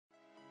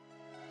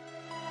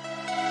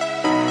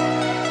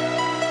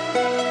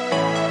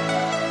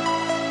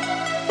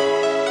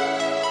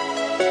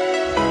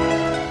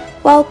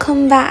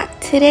Welcome back.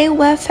 Today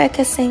we're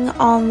focusing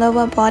on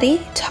lower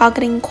body,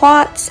 targeting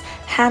quads,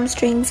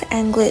 hamstrings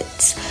and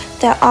glutes.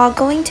 There are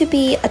going to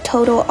be a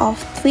total of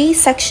 3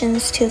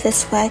 sections to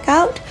this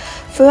workout.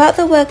 Throughout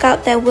the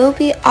workout there will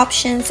be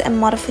options and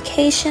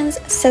modifications,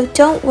 so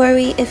don't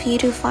worry if you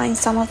do find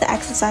some of the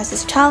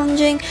exercises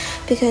challenging,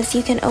 because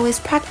you can always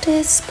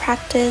practice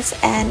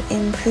and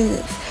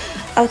improve.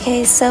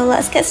 Okay, so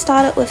let's get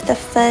started with the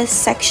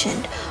first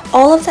section.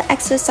 All of the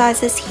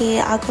exercises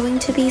here are going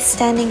to be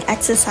standing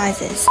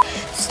exercises,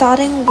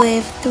 starting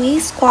with 3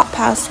 squat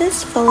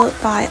pulses followed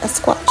by a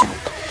squat jump.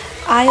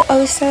 I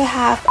also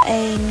have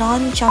a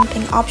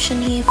non-jumping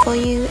option here for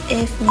you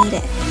if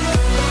needed.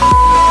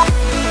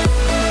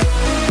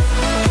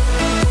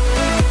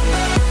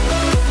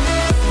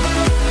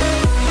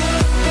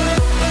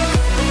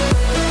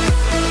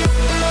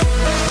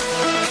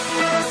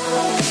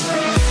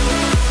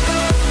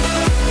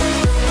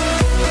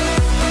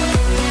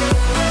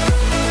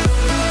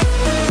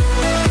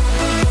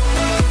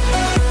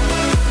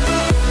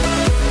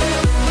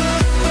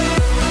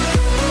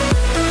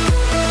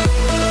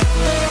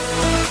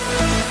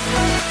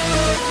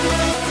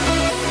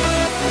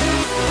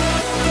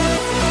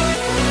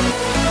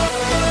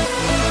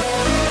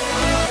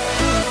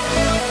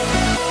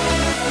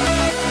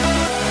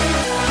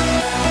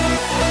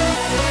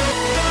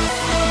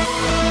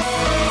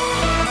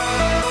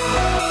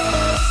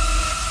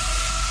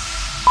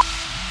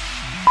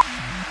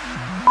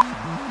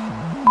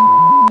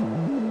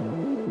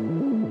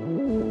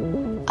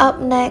 Up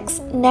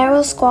next,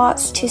 narrow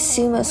squats to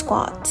sumo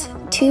squats,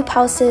 2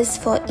 pulses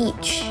for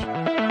each.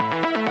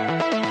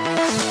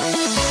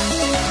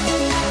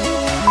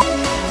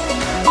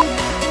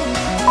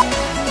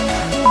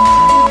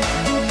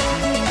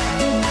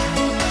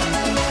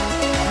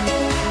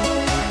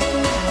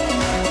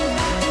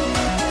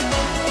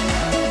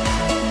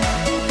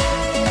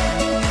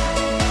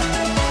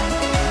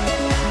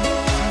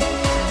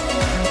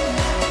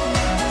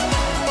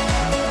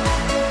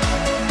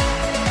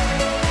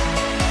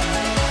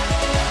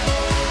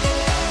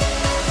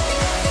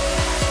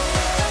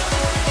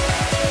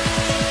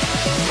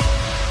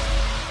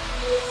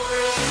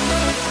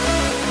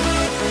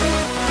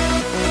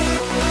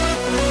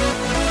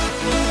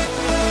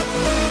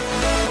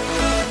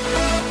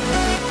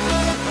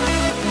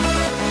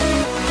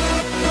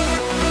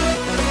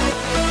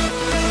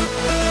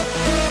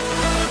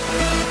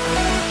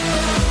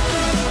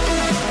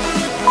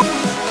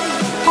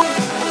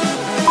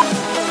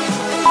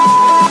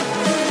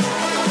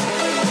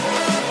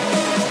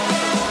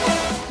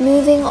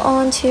 Moving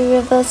on to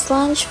reverse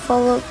lunge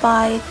followed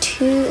by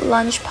 2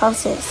 lunge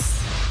pulses.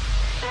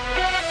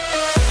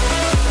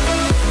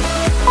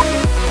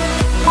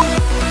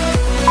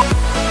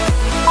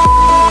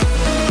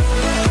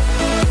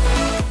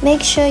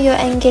 Make sure you're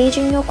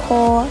engaging your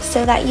core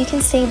so that you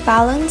can stay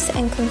balanced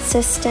and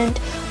consistent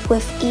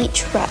with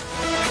each rep.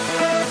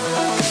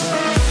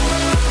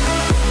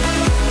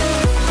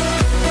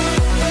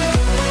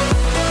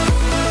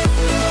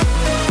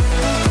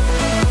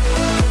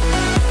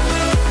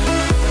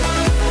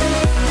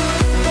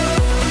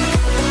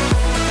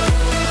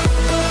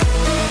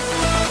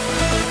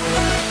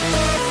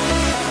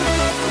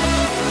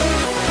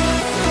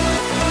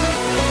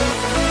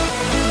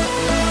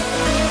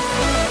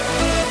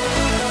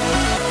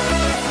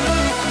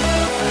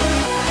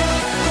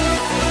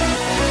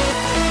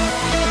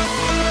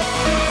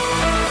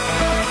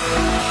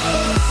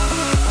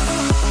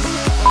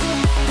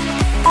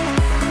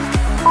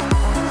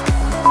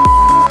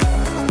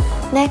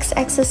 Next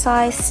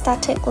exercise,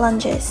 static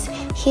lunges.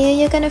 Here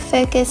you're going to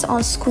focus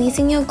on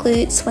squeezing your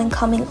glutes when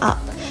coming up.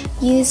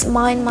 Use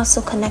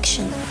mind-muscle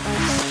connection.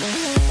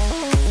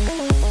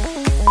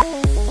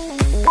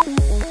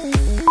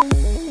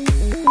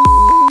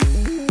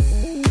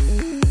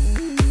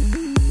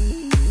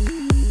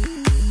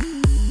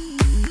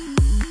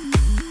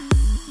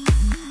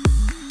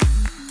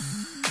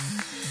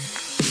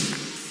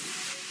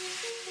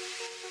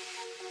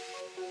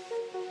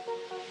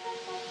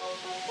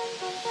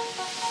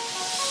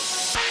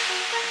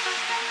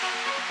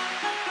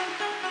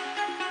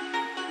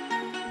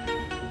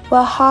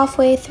 We're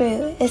halfway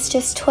through, it's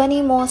just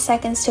 20 more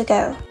seconds to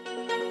go.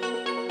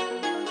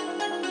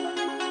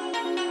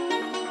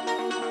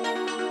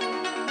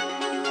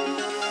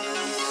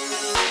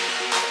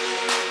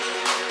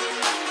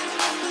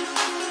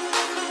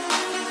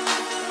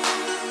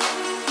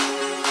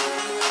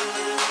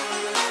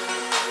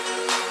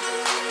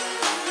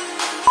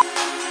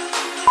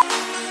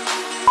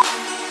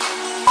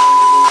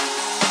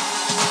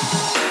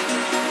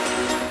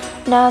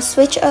 Now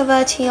switch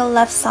over to your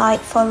left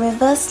side for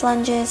reverse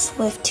lunges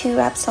with 2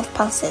 reps of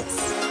pulses.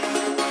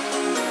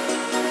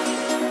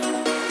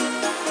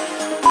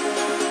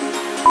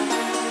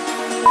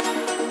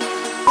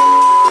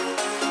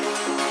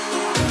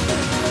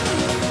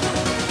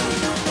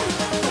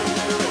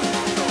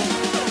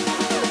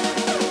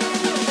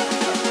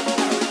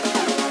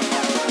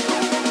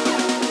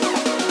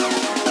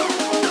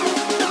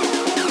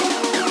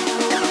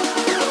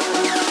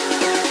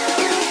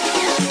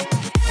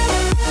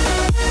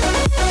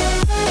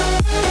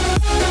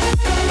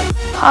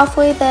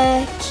 halfway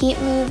there, keep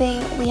moving.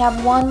 We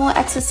have one more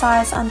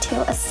exercise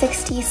until a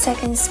 60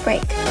 seconds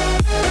break.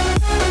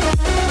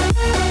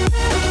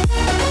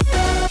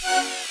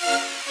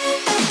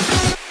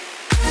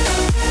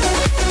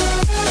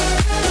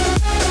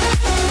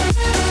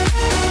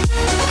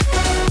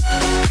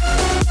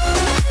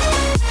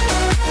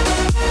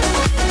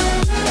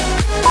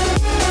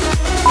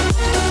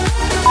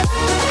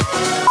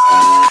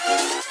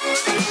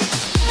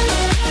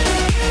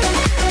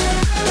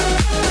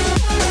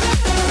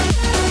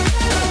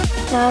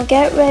 Now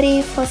get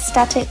ready for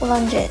static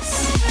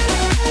lunges.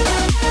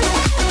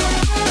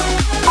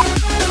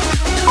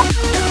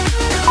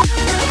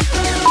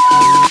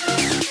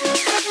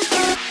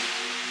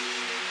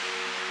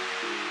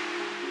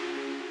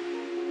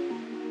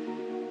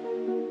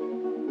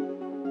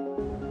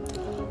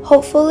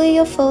 Hopefully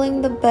you're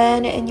feeling the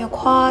burn in your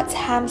quads,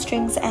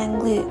 hamstrings,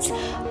 and glutes.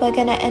 We're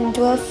gonna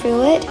endure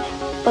through it.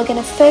 We're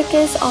gonna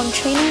focus on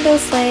training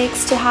those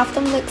legs to have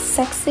them look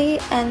sexy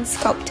and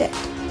sculpted.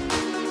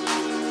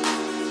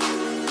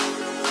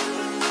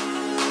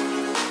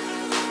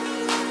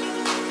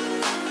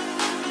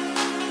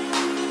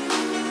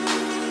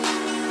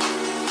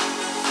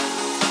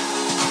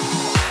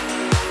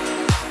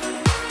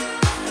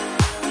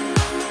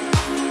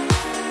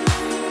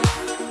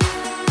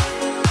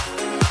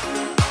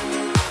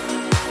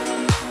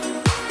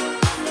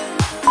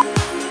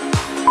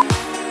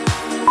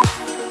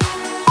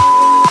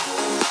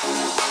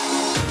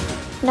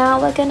 Now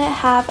we're gonna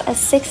have a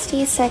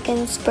 60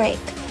 seconds break.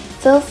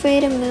 Feel free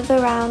to move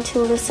around to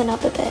loosen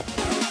up a bit.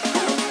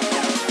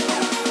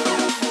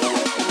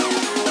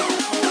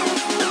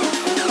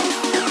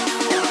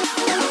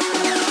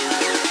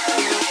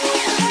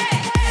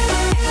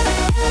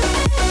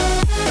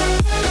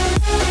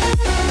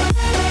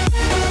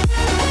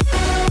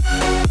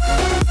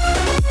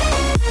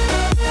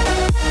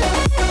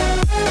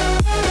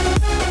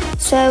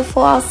 So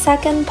for our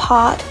second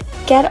part,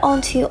 get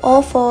onto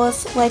all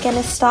fours. We're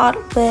gonna start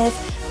with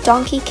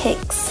donkey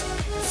kicks.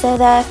 So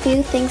there are a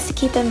few things to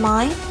keep in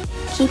mind.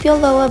 Keep your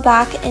lower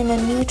back in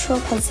a neutral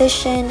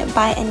position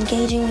by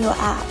engaging your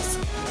abs.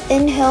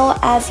 Inhale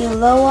as you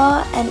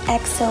lower and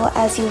exhale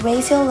as you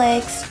raise your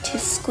legs to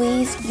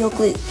squeeze your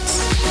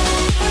glutes.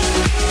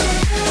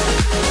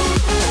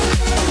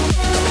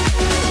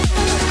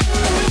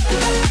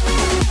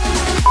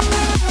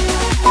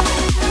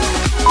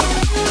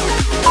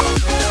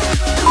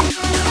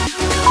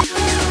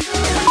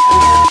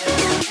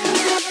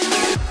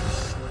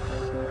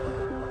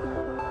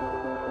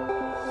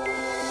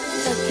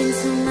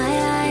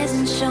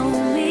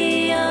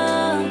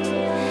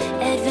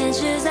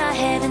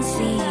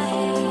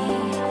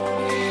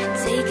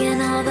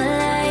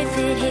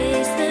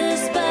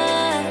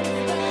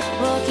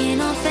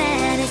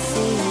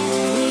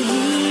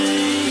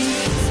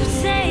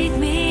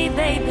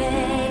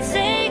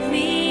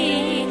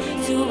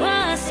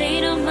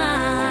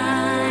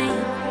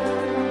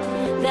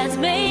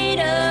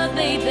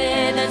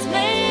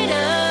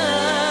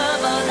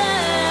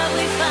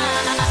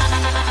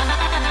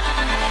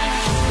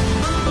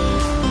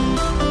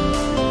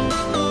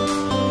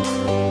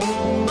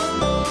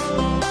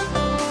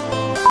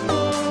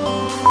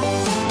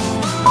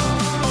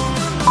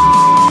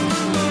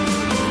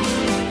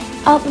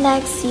 Up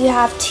next, you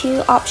have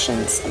two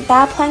options.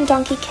 Bear plank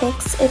donkey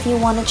kicks if you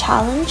want a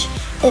challenge.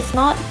 If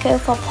not, go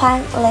for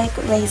plank leg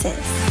raises.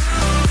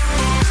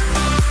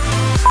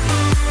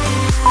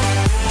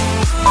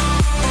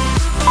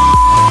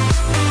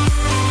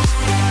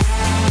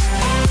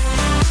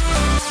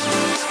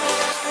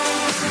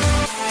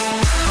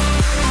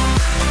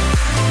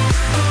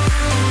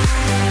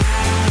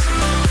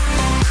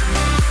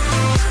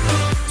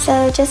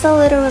 So just a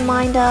little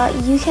reminder,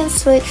 you can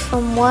switch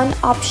from one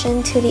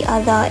option to the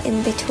other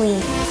in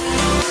between.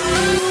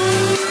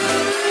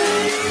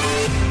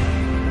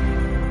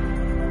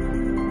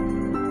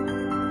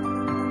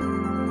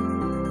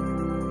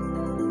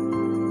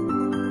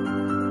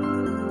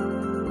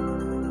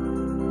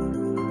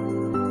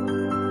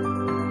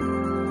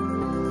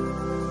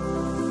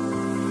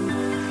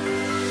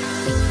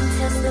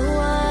 Test the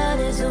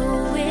waters,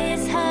 oh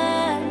it's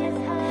high.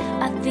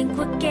 I think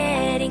we're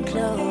getting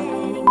close.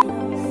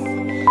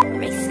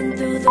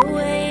 Through the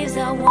waves,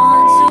 I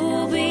want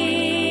to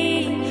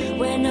be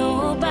where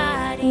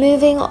nobody.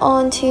 Moving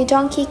on to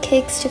donkey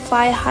kicks to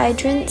 5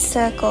 hydrant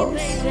circles.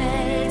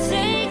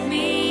 Take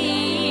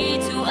me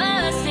to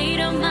a state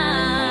of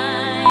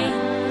mind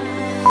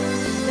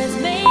that's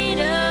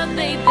made up,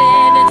 baby,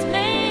 that's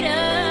made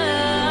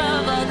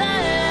of all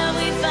that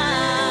we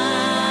find.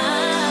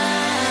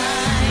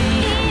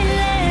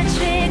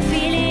 Electric,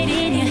 feel it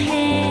in your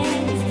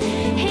hands.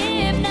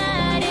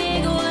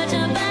 Hypnotic, watch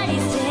our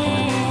bodies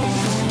dance.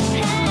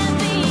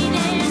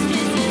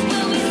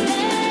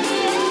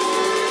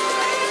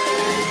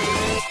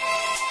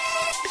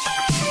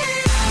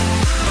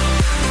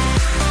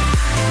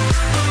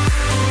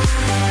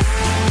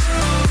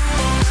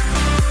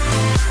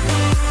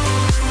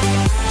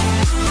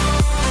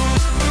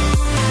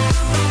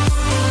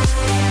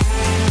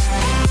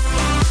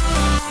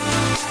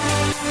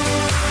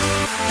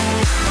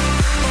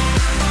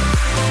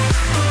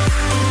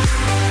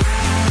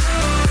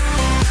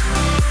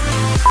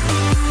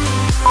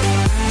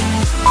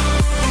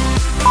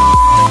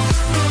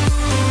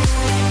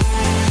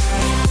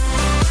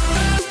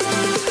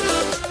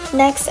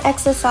 Next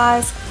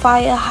exercise,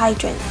 fire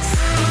hydrants.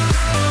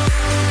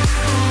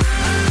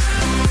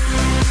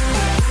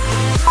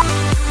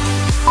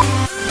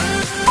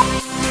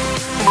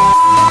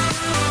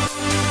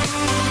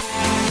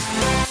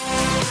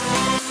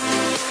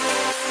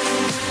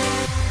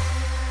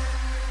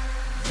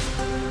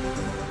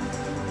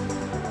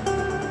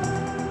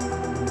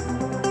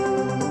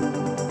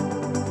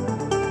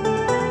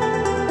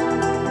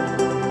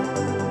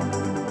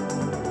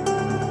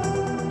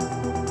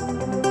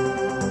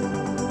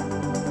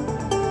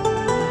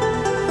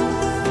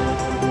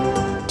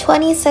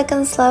 "20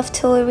 seconds left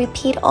till we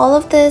repeat all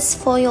of this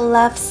for your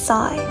left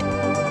side."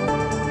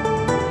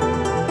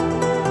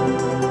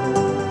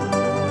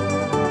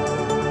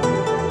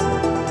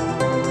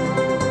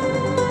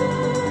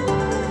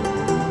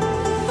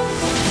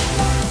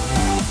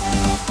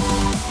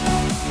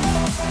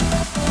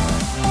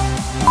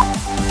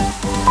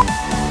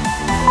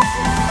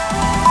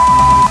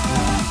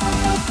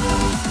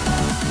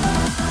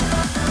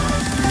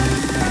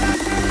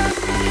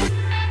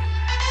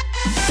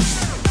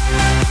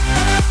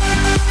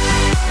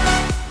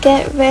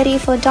 Get ready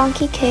for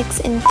donkey kicks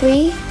in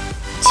 3,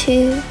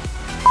 2,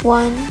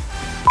 1,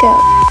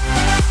 go.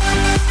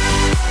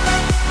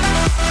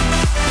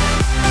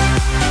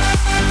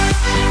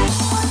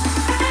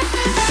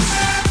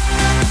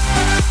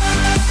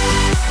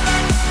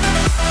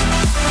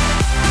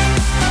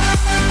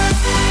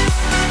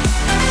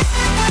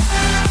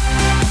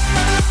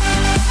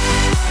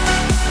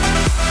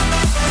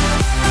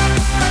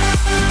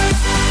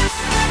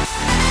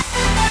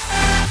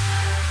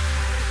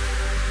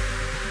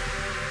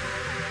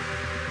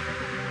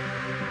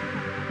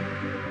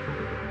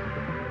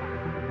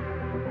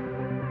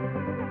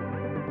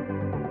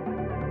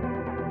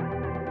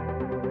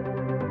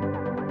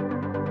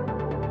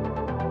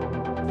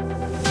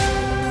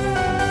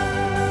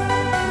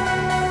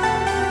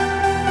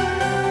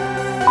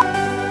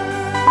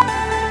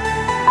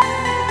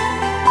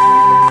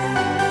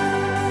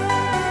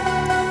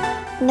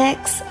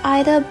 Next,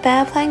 either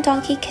bear plank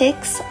donkey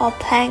kicks or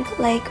plank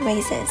leg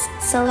raises.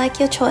 Select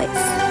your choice.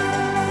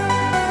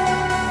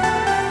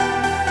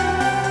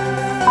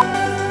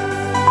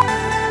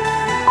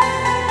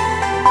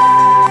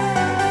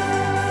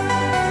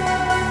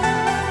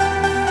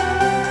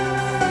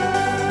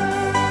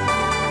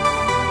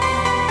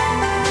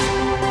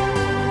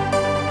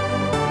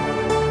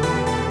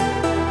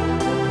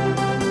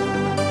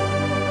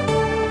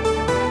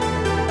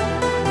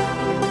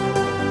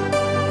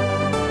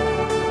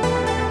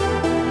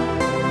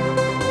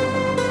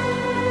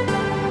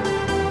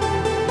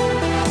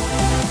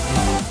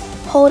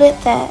 Hold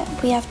it there,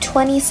 we have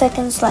 20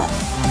 seconds left.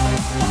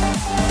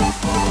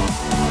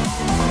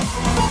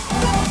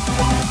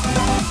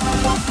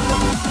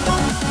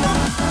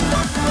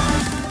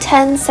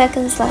 Ten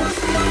seconds left.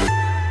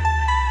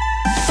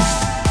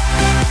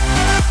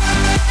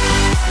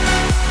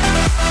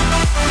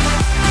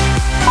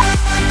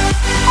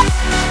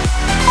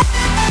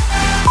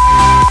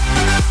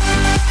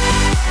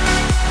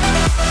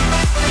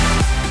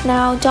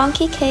 Now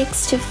donkey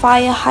kicks to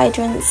fire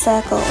hydrant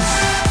circles.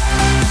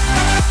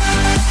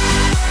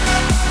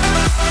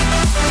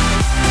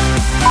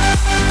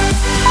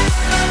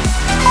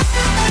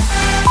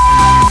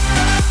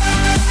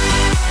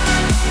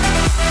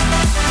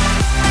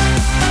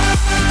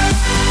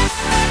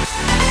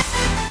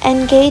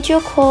 Engage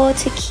your core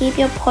to keep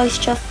your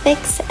posture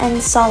fixed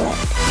and solid.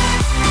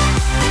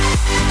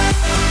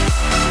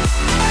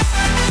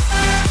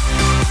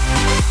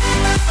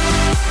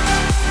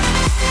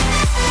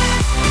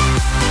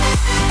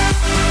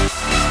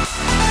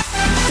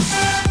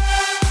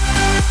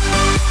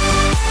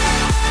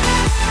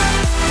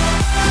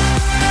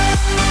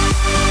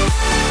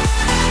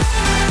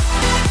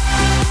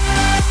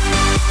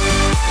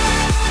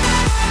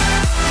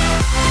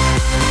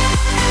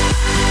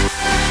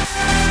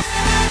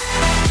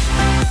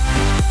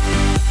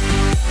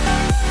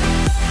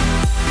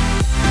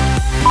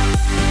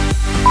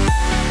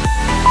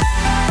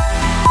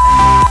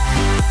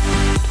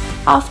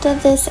 After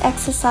this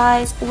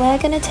exercise, we're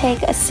gonna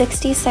take a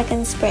 60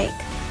 seconds break.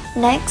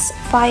 Next,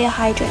 fire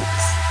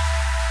hydrants.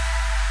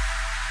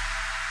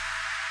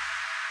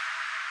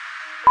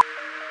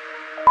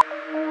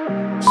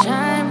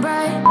 Shine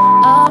bright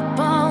up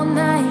all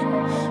night,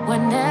 we're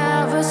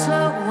never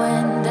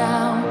slowing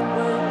down.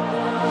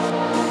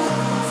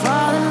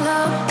 Fall in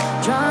love,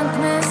 drunk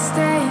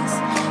mistakes,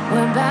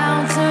 we're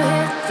bound to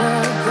hit the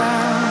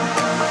ground.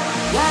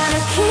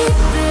 Gotta keep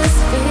this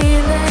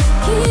feeling,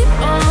 keep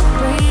on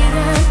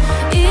breathing,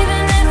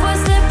 even if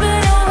we're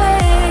slipping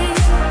away.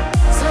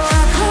 So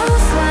I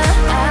close my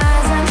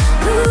eyes and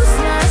lose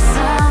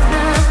myself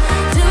now.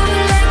 Do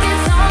it like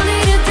it's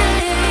only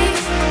today.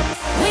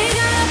 We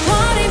got a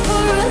party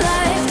for a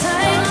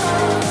lifetime.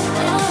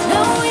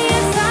 No, we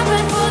ain't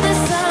stopping for the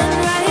sun.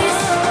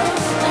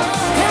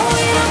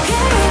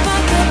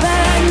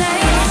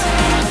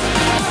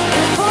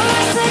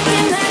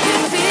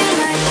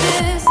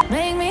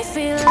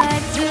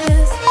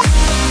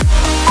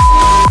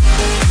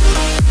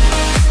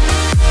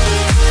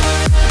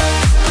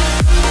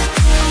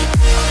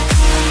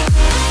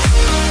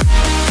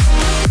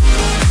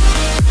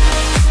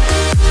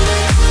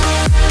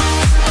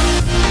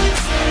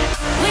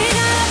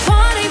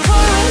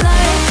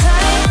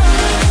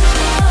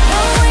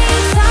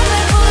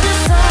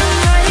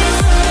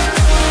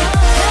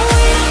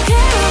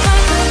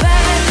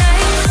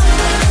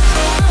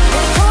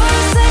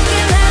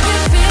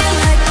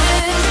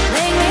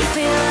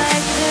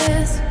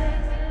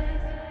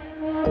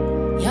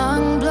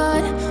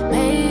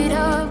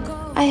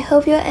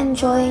 hope you're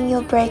enjoying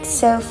your break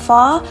so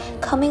far.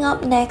 Coming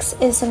up next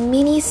is a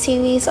mini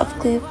series of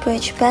glute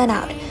bridge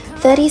burnout,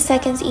 30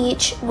 seconds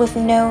each with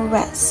no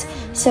rest.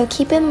 So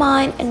keep in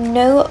mind,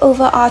 no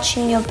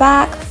overarching your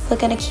back, we're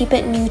gonna keep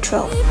it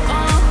neutral.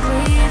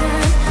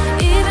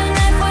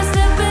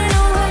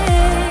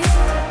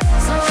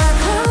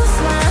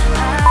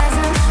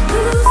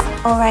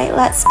 Alright,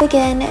 let's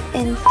begin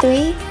in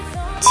 3,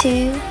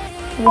 2,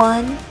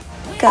 1,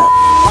 go.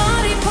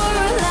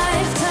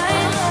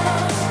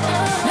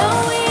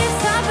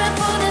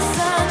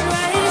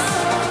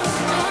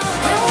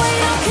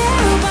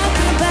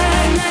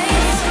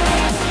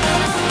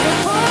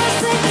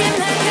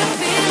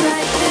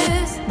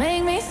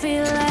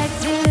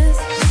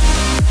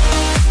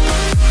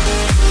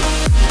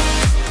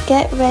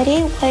 Get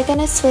ready, we're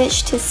gonna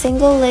switch to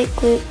single leg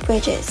glute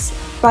bridges,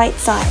 right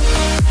side.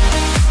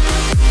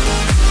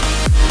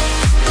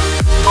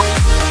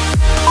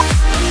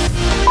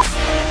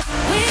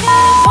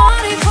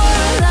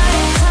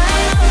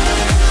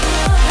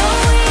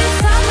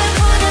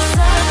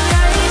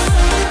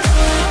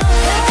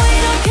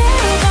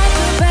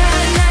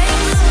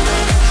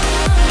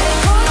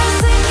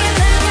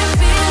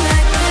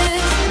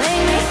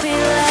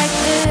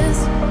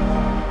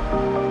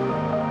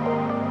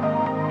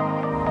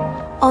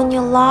 On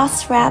your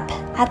last rep,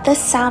 at the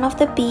sound of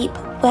the beep,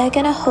 we're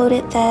gonna hold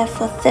it there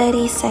for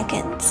 30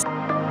 seconds.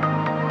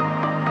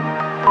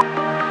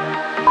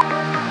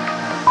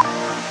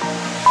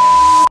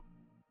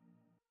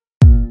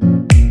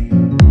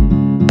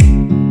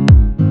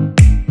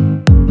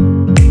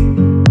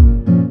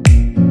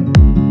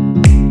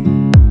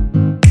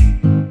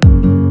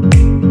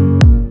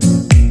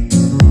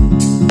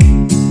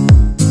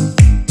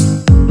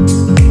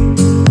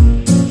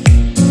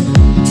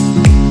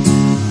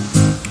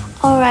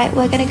 Alright,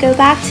 we're gonna go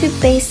back to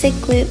basic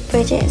glute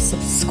bridges.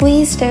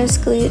 Squeeze those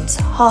glutes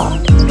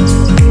hard.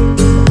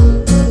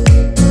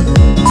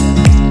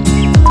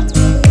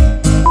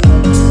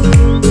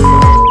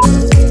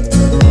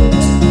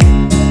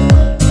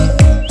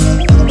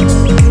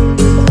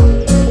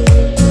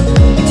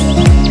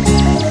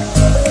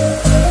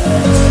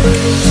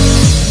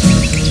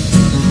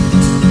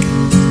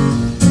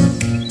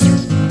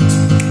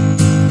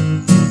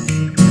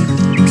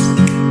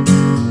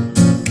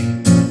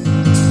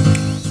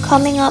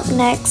 Coming up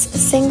next,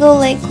 single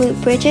leg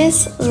glute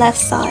bridges, left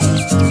side.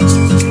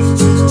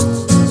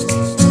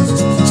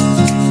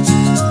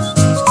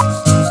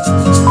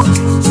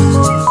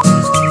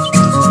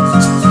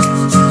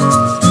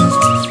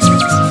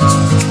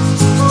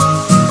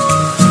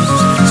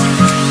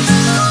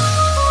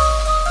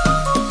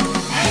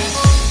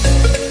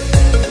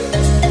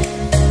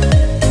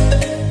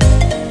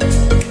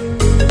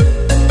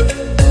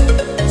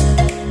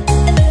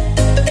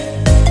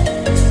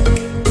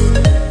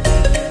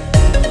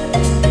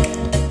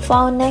 For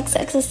our next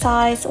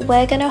exercise,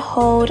 we're gonna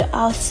hold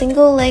our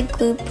single leg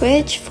glute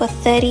bridge for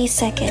 30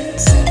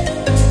 seconds.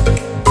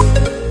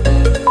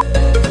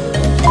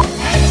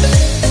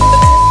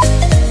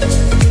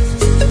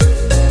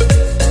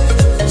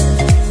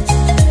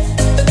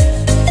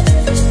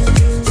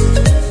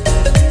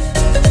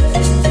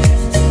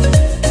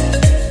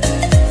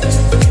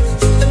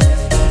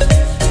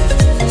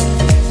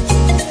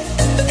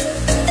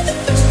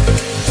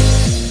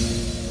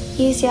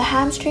 Use your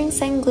hamstrings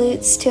and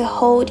glutes to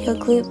hold your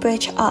glute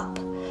bridge up.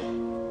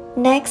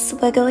 Next,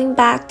 we're going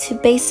back to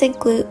basic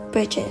glute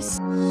bridges.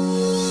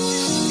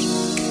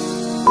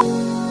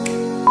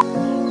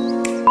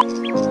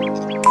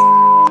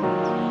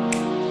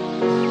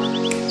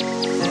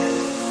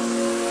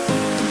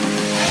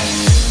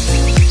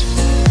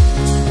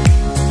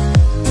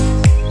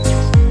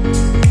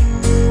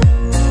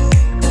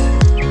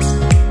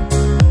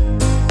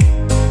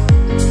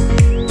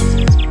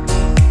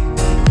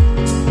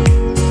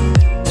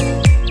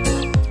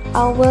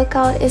 Our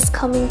workout is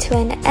coming to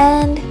an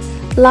end.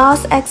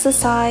 Last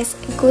exercise,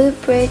 glute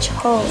bridge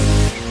hold.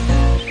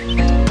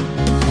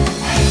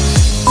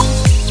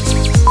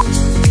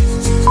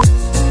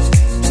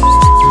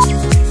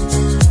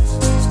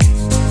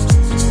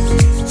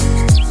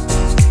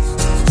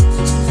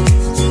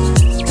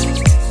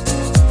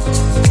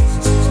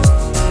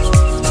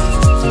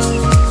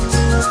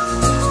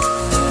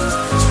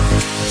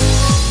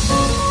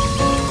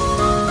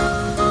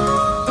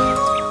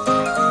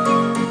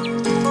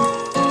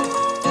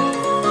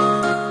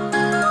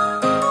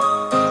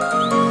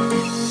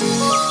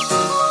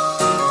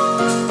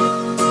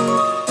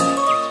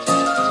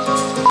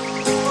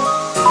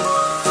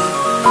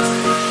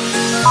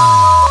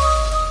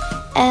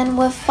 And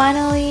we're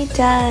finally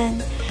done.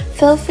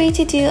 Feel free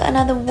to do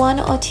another 1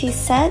 or 2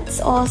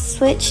 sets or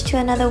switch to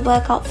another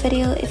workout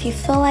video if you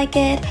feel like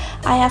it.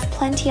 I have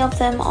plenty of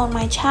them on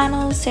my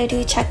channel, so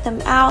do check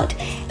them out.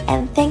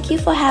 And thank you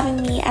for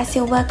having me as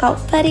your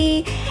workout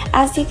buddy.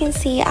 As you can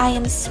see, I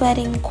am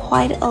sweating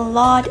quite a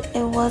lot.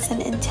 It was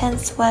an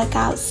intense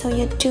workout, so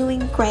you're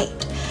doing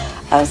great.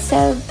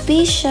 Also,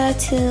 be sure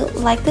to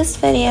like this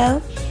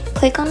video,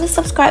 click on the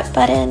subscribe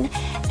button,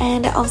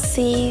 and I'll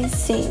see you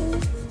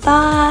soon.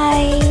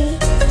 Bye!